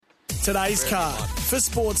Today's card for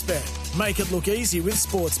Sportsbet. Make it look easy with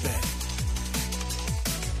Sportsbet.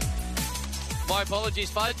 My apologies,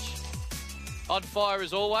 Fudge. On fire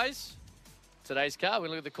as always. Today's card, we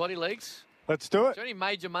look at the quaddie leagues. Let's do Is it. there any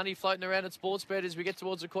major money floating around at Sportsbet as we get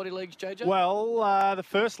towards the quaddie leagues, JJ? Well, the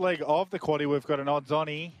first leg of the quaddie, we've got an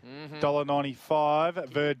odds-onny, $1.95,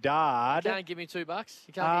 Verdad. You can't give me $2.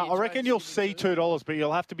 You can't I reckon you'll see $2, but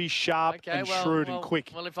you'll have to be sharp and shrewd and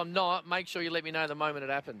quick. Well, if I'm not, make sure you let me know the moment it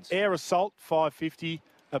happens. Air Assault, $5.50.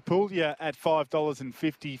 Apulia at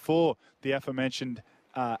 $5.50 for the aforementioned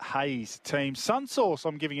Hayes team. Sunsource,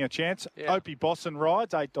 I'm giving you a chance. Yeah. Opie Boston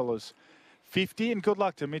rides, $8.50. And good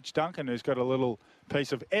luck to Mitch Duncan, who's got a little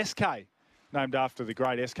piece of SK named after the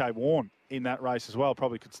great SK Warren in that race as well.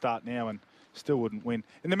 Probably could start now and still wouldn't win.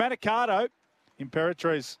 In the Manicato,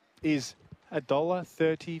 Imperatriz is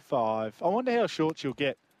 $1.35. I wonder how short she'll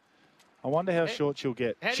get.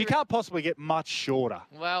 She can't possibly get much shorter.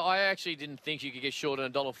 Well, I actually didn't think you could get shorter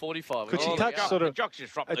than $1.45. Could she touch sort of the jock's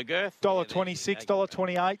just dropping the girth? $1.26,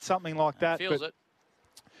 $1.28, something like that. Feels but it.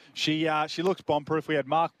 She looks bomb-proof. We had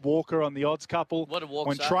Mark Walker on the odds couple. What did Walker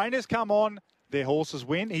When say? trainers come on, their horses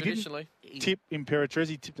win. He Traditionally. didn't tip Imperatriz.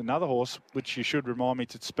 He tipped another horse, which you should remind me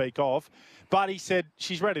to speak of. But he said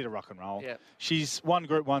she's ready to rock and roll. Yeah. She's won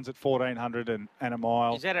Group 1s at 1,400 and a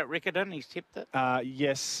mile. Is that at Riccarton? He's tipped it?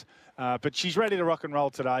 Yes. But she's ready to rock and roll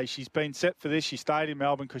today. She's been set for this. She stayed in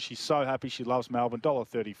Melbourne because she's so happy. She loves Melbourne.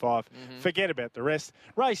 $1.35. Forget about the rest.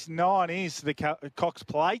 Race 9 is the Cox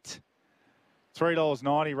Plate.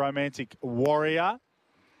 $3.90, Romantic Warrior.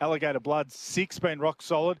 Alligator Blood, 6, been rock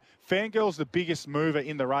solid. Fangirl's the biggest mover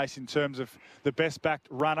in the race in terms of the best backed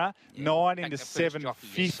runner. 9 into the first jockey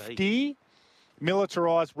you $7.50.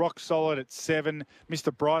 Militarised, rock solid at 7.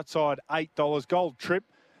 Mr. Brightside, $8. Gold Trip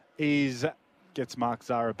gets Mark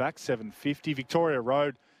Zara back, $7.50. Victoria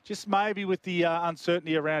Road, just maybe with the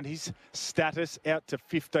uncertainty around his status, out to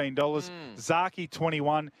 $15. Zaki,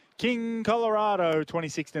 21. King Colorado,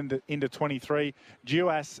 26 into 23.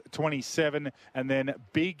 Duas, 27. And then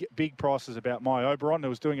big prices about My Oberon, who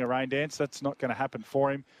was doing a rain dance. That's not going to happen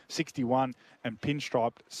for him. 61 and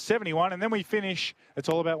Pinstriped, 71. And then we finish. It's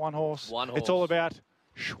all about one horse. One horse. It's all about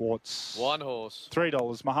Schwartz. One horse. $3.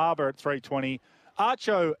 Mahaba at $3.20.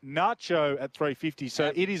 Archo Nacho at $3.50.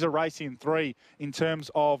 So it is a race in 3 in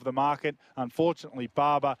terms of the market. Unfortunately,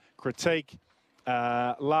 Barber, Critique,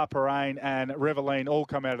 La Paraine and Reveline all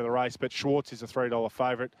come out of the race, but Schwartz is a $3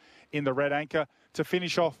 favourite in the Red Anchor to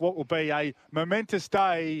finish off what will be a momentous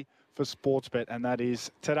day for Sportsbet, and that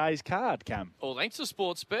is today's card, Cam. All thanks to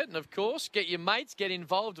Sportsbet, and of course, get your mates, get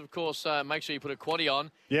involved. Of course, make sure you put a quaddie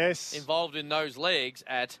on. Yes. Involved in those legs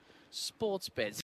at Sportsbet.